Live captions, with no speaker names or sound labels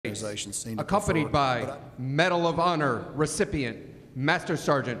States, accompanied by Medal of Honor recipient Master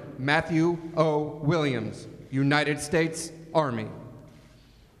Sergeant Matthew O. Williams, United States Army.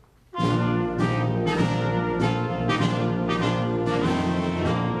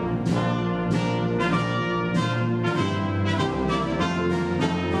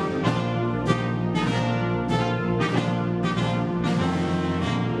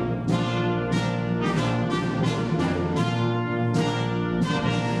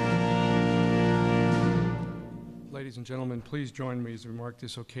 Ladies and gentlemen, please join me as we mark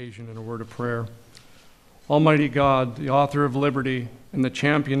this occasion in a word of prayer. Almighty God, the author of liberty and the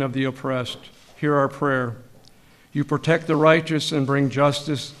champion of the oppressed, hear our prayer. You protect the righteous and bring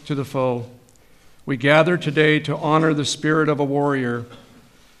justice to the foe. We gather today to honor the spirit of a warrior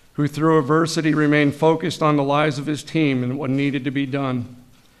who through adversity remained focused on the lives of his team and what needed to be done.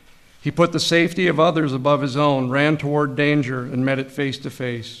 He put the safety of others above his own, ran toward danger, and met it face to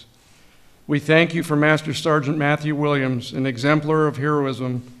face. We thank you for Master Sergeant Matthew Williams, an exemplar of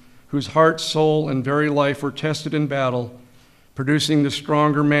heroism, whose heart, soul, and very life were tested in battle, producing the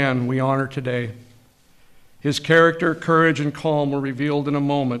stronger man we honor today. His character, courage, and calm were revealed in a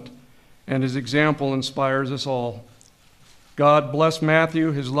moment, and his example inspires us all. God bless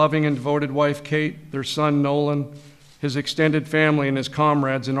Matthew, his loving and devoted wife, Kate, their son, Nolan, his extended family, and his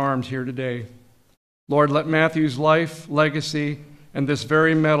comrades in arms here today. Lord, let Matthew's life, legacy, and this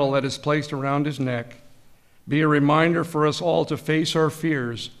very medal that is placed around his neck be a reminder for us all to face our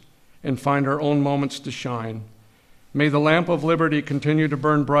fears and find our own moments to shine. May the lamp of liberty continue to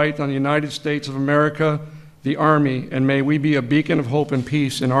burn bright on the United States of America, the Army, and may we be a beacon of hope and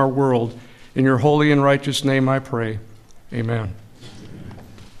peace in our world. In your holy and righteous name I pray. Amen.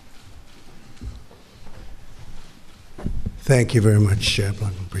 Thank you very much,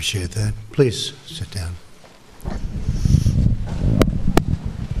 Chaplain. Appreciate that. Please sit down.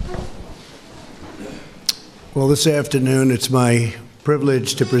 Well, this afternoon, it's my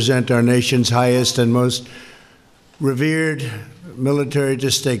privilege to present our nation's highest and most revered military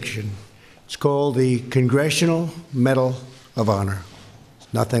distinction. It's called the Congressional Medal of Honor.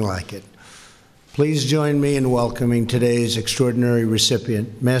 Nothing like it. Please join me in welcoming today's extraordinary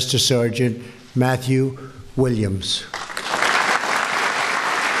recipient, Master Sergeant Matthew Williams.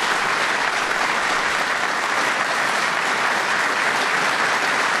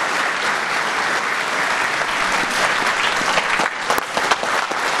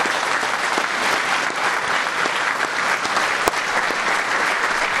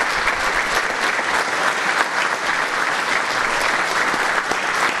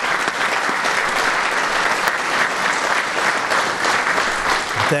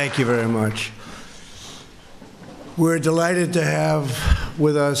 Thank you very much. We're delighted to have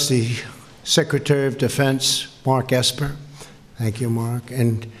with us the Secretary of Defense, Mark Esper. Thank you, Mark,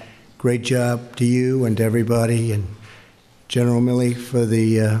 and great job to you and to everybody, and General Milley for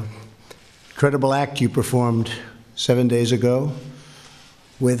the incredible act you performed 7 days ago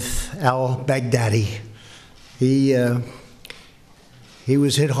with al-Baghdadi. He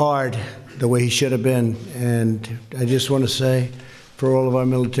was hit hard the way he should have been, and I just want to say, for all of our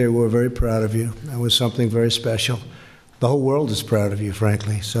military, we're very proud of you. That was something very special. The whole world is proud of you,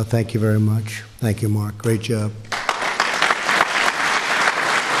 frankly, so thank you very much. Thank you, Mark. Great job.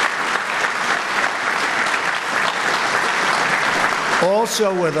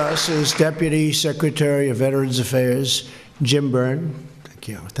 Also with us is Deputy Secretary of Veterans Affairs, Jim Byrne. Thank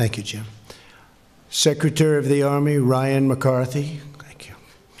you. Thank you, Jim. Secretary of the Army, Ryan McCarthy. Thank you.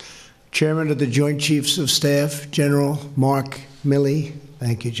 Chairman of the Joint Chiefs of Staff, General Mark Milley.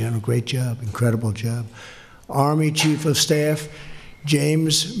 Thank you, General. Great job. Incredible job. Army Chief of Staff,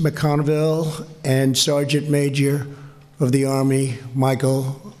 James McConneville, and Sergeant Major of the Army,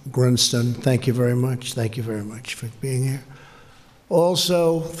 Michael Grunston. Thank you very much. Thank you very much for being here.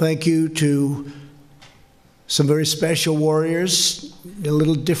 Also, thank you to some very special warriors, a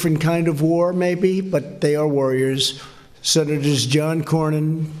little different kind of war maybe, but they are warriors. Senators John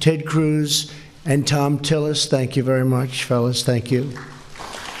Cornyn, Ted Cruz, and Tom Tillis. Thank you very much, fellas. Thank you.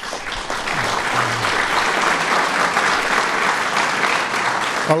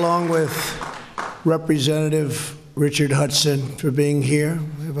 Along with Representative Richard Hudson for being here.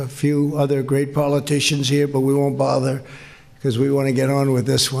 We have a few other great politicians here, but we won't bother because we want to get on with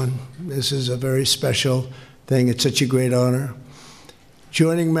this one. This is a very special thing. It's such a great honor.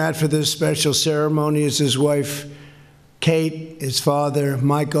 Joining Matt for this special ceremony is his wife, Kate, his father,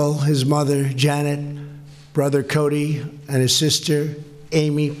 Michael, his mother, Janet, brother Cody, and his sister,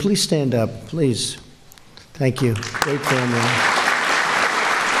 Amy. Please stand up, please. Thank you. Great family.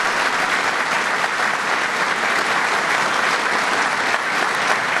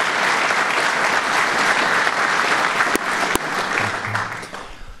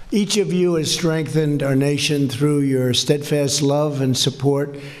 Each of you has strengthened our nation through your steadfast love and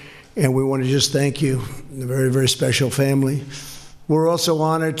support, and we want to just thank you, a very, very special family. We're also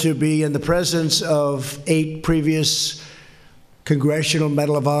honored to be in the presence of 8 previous Congressional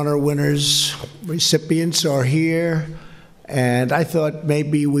Medal of Honor winners. Recipients are here, and I thought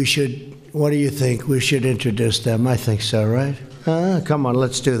maybe we should, what do you think? We should introduce them. I think so, right? Come on,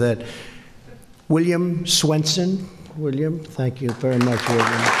 let's do that. William Swenson. William, thank you very much, William.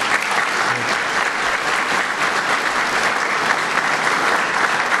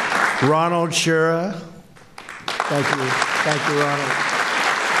 Ronald Shura. Thank you. Thank you, Ronald.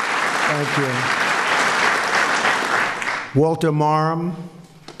 Thank you. Walter Marham.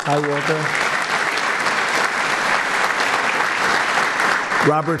 Hi, Walter.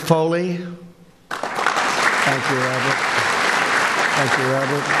 Robert Foley. Thank you, Robert. Thank you,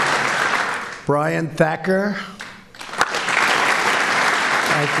 Robert. Brian Thacker.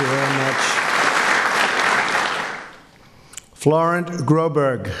 Thank you very much. Florent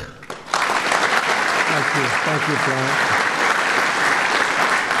Groberg. Thank you. Thank you, Florent.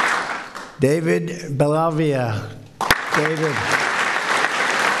 David Bellavia. David.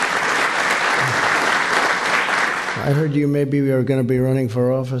 I heard you maybe are going to be running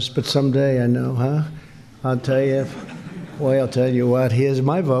for office, but someday, I know, huh? I'll tell you. Boy, I'll tell you what, here's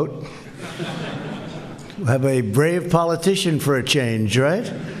my vote. We'll have a brave politician for a change, right?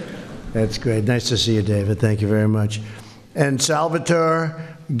 That's great. Nice to see you, David. Thank you very much. And Salvatore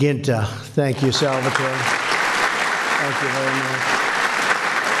Ginta. Thank you, Salvatore. Thank you very much.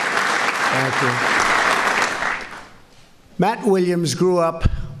 Thank you. Matt Williams grew up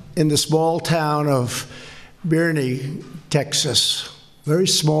in the small town of Boerne, Texas. Very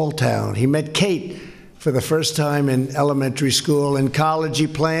small town. He met Kate for the first time in elementary school. In college, he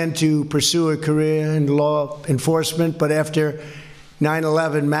planned to pursue a career in law enforcement, but after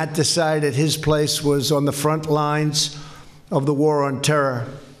 9/11, Matt decided his place was on the front lines of the war on terror.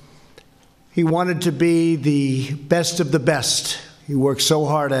 He wanted to be the best of the best. He worked so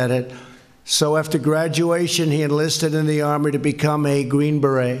hard at it. So after graduation, he enlisted in the Army to become a Green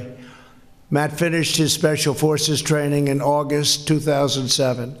Beret. Matt finished his Special Forces training in August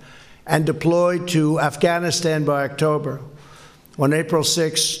 2007 and deployed to Afghanistan by October. On April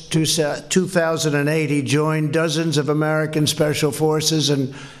 6, 2008, he joined dozens of American Special Forces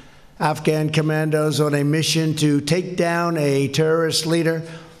and Afghan commandos on a mission to take down a terrorist leader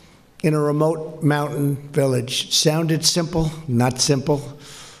in a remote mountain village. Sounded simple, not simple.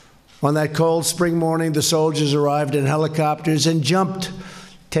 On that cold spring morning, the soldiers arrived in helicopters and jumped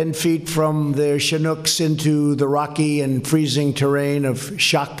 10 feet from their Chinooks into the rocky and freezing terrain of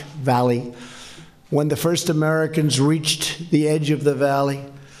Shok Valley. When the first Americans reached the edge of the valley,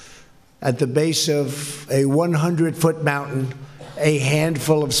 at the base of a 100-foot mountain, a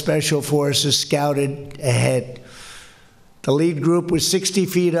handful of special forces scouted ahead. The lead group was 60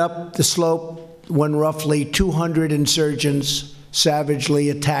 feet up the slope when roughly 200 insurgents savagely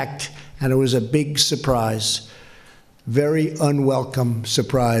attacked, and it was a big surprise. Very unwelcome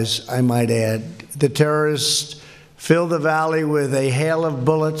surprise, I might add. The terrorists filled the valley with a hail of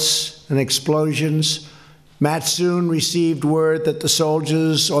bullets and explosions. Matt soon received word that the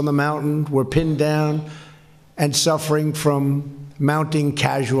soldiers on the mountain were pinned down and suffering from mounting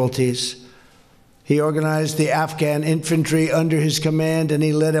casualties. He organized the Afghan infantry under his command, and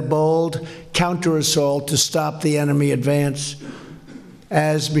he led a bold counter-assault to stop the enemy advance.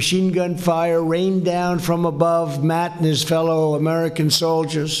 As machine gun fire rained down from above, Matt and his fellow American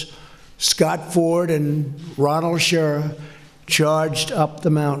soldiers, Scott Ford and Ronald Shura, charged up the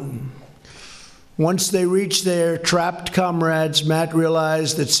mountain. Once they reached their trapped comrades, Matt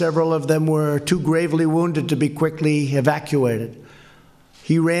realized that several of them were too gravely wounded to be quickly evacuated.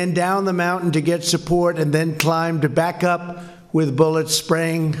 He ran down the mountain to get support and then climbed back up with bullets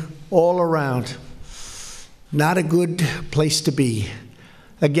spraying all around. Not a good place to be.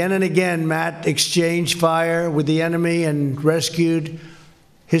 Again and again, Matt exchanged fire with the enemy and rescued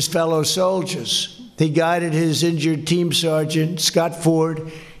his fellow soldiers. He guided his injured team sergeant, Scott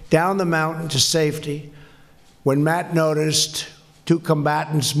Ford, down the mountain to safety. When Matt noticed 2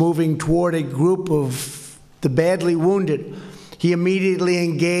 combatants moving toward a group of the badly wounded, he immediately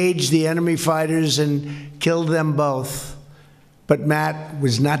engaged the enemy fighters and killed them both. But Matt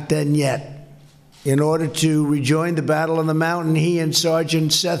was not done yet. In order to rejoin the battle on the mountain, he and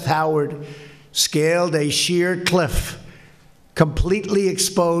Sergeant Seth Howard scaled a sheer cliff, completely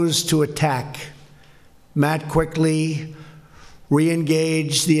exposed to attack. Matt quickly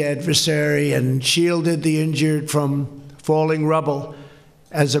re-engaged the adversary and shielded the injured from falling rubble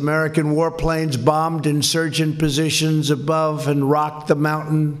as American warplanes bombed insurgent positions above and rocked the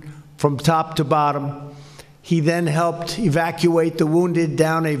mountain from top to bottom. He then helped evacuate the wounded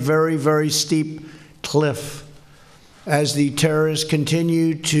down a very, very steep cliff. As the terrorists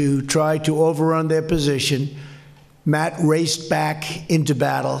continued to try to overrun their position, Matt raced back into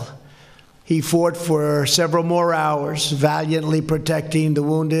battle. He fought for several more hours, valiantly protecting the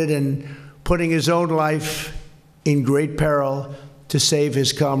wounded and putting his own life in great peril to save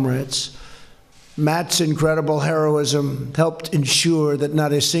his comrades. Matt's incredible heroism helped ensure that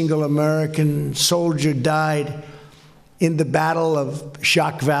not a single American soldier died in the Battle of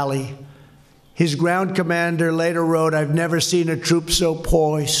Shok Valley. His ground commander later wrote, "I've never seen a troop so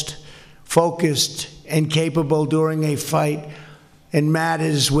poised, focused, and capable during a fight." And Matt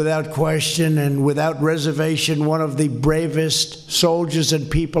is, without question and without reservation, one of the bravest soldiers and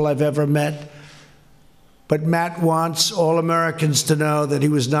people I've ever met. But Matt wants all Americans to know that he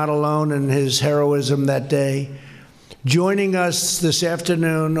was not alone in his heroism that day. Joining us this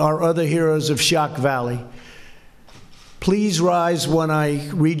afternoon are other heroes of Shok Valley. Please rise when I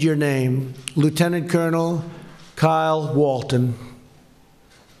read your name. Lieutenant Colonel Kyle Walton.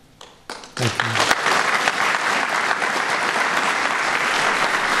 Thank you.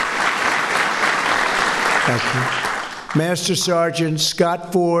 Thank you. Master Sergeant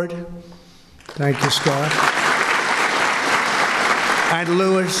Scott Ford. Thank you, Scott. And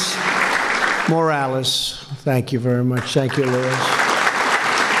Louis Morales. Thank you very much. Thank you, Louis.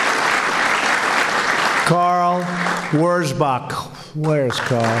 Carl Wurzbach. Where's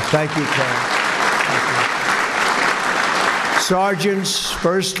Carl? Thank you, Carl. Thank you. Sergeants,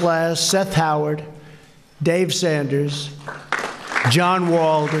 First Class Seth Howard, Dave Sanders, John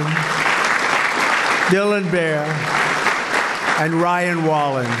Walden, Dylan Bear, and Ryan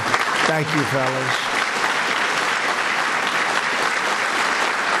Wallen. Thank you, fellas.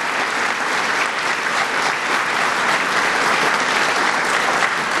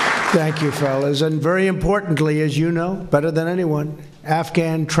 Thank you, fellas. And very importantly, as you know, better than anyone,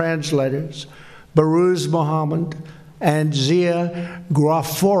 Afghan translators, Baruz Mohammed and Zia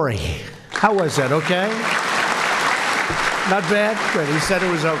Grafori. How was that, okay? Not bad? Good. He said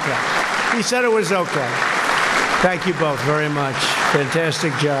it was okay. He said it was okay. Thank you both very much.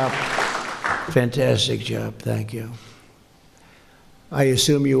 Fantastic job. Fantastic job. Thank you. I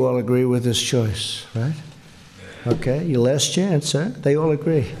assume you all agree with this choice, right? Okay, your last chance, huh? They all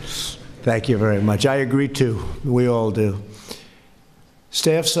agree. Thank you very much. I agree too. We all do.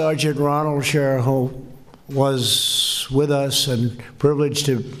 Staff Sergeant Ronald Scher, who was with us and privileged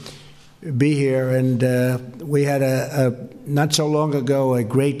to be here, and we had not so long ago a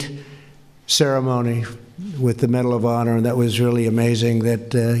great ceremony with the Medal of Honor, and that was really amazing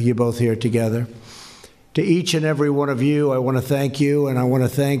that you're both here together. To each and every one of you, I want to thank you, and I want to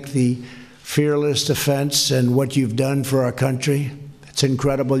thank the fearless defense and what you've done for our country. It's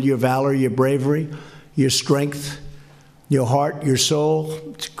incredible, your valor, your bravery, your strength, your heart, your soul.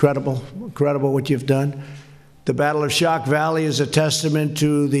 It's incredible, incredible what you've done. The Battle of Shok Valley is a testament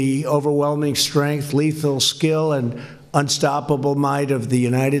to the overwhelming strength, lethal skill, and unstoppable might of the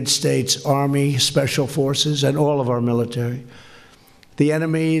United States Army, Special Forces, and all of our military. The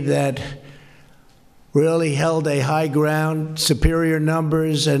enemy that really held a high ground, superior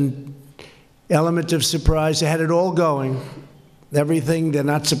numbers, and element of surprise. They had it all going. Everything they're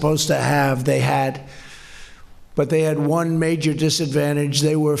not supposed to have, they had. But they had one major disadvantage.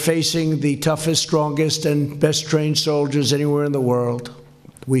 They were facing the toughest, strongest, and best trained soldiers anywhere in the world.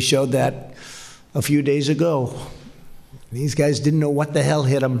 We showed that a few days ago. These guys didn't know what the hell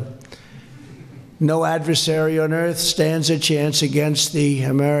hit them. No adversary on earth stands a chance against the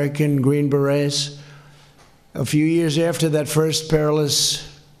American Green Berets. A few years after that first perilous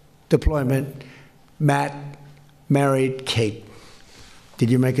deployment, Matt married Kate. Did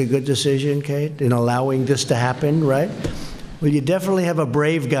you make a good decision, Kate, in allowing this to happen, right? Well, you definitely have a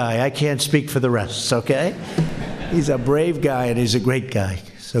brave guy. I can't speak for the rest, okay? He's a brave guy, and he's a great guy.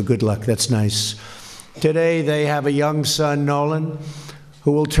 So good luck. That's nice. Today, they have a young son, Nolan,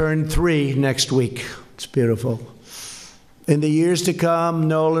 who will turn 3 next week. It's beautiful. In the years to come,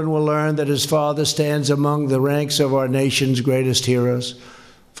 Nolan will learn that his father stands among the ranks of our nation's greatest heroes.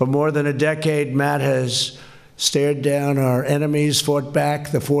 For more than a decade, Matt has stared down our enemies, fought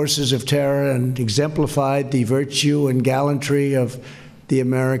back the forces of terror, and exemplified the virtue and gallantry of the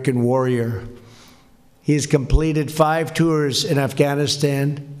American warrior. He has completed 5 tours in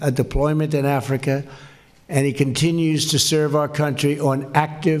Afghanistan, a deployment in Africa, and he continues to serve our country on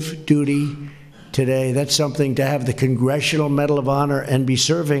active duty today. That's something to have the Congressional Medal of Honor and be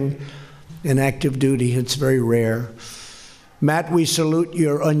serving in active duty. It's very rare. Matt, we salute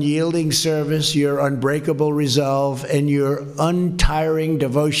your unyielding service, your unbreakable resolve, and your untiring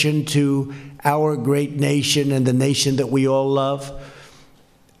devotion to our great nation and the nation that we all love.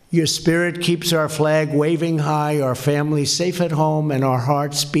 Your spirit keeps our flag waving high, our families safe at home, and our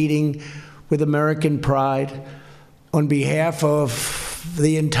hearts beating with American pride. On behalf of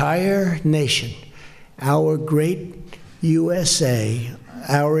the entire nation, our great USA,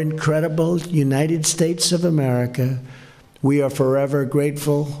 our incredible United States of America, we are forever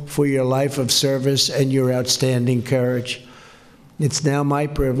grateful for your life of service and your outstanding courage. It's now my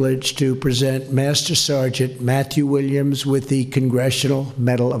privilege to present Master Sergeant Matthew Williams with the Congressional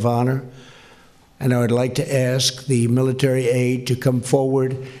Medal of Honor. And I would like to ask the military aide to come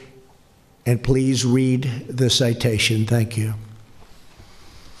forward and please read the citation. Thank you.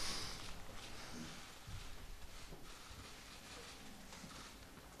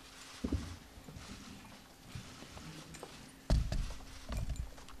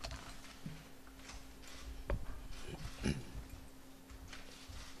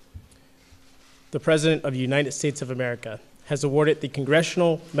 The President of the United States of America has awarded the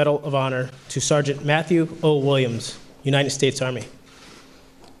Congressional Medal of Honor to Sergeant Matthew O. Williams, United States Army.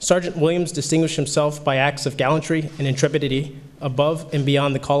 Sergeant Williams distinguished himself by acts of gallantry and intrepidity above and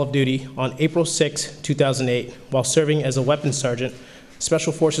beyond the call of duty on April 6, 2008, while serving as a weapons sergeant,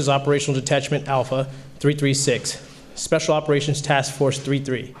 Special Forces Operational Detachment Alpha 336, Special Operations Task Force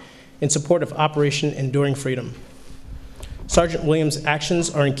 33, in support of Operation Enduring Freedom. Sergeant Williams' actions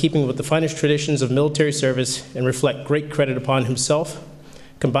are in keeping with the finest traditions of military service and reflect great credit upon himself,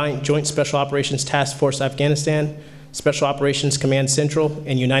 Combined Joint Special Operations Task Force Afghanistan, Special Operations Command Central,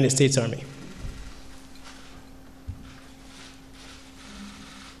 and United States Army.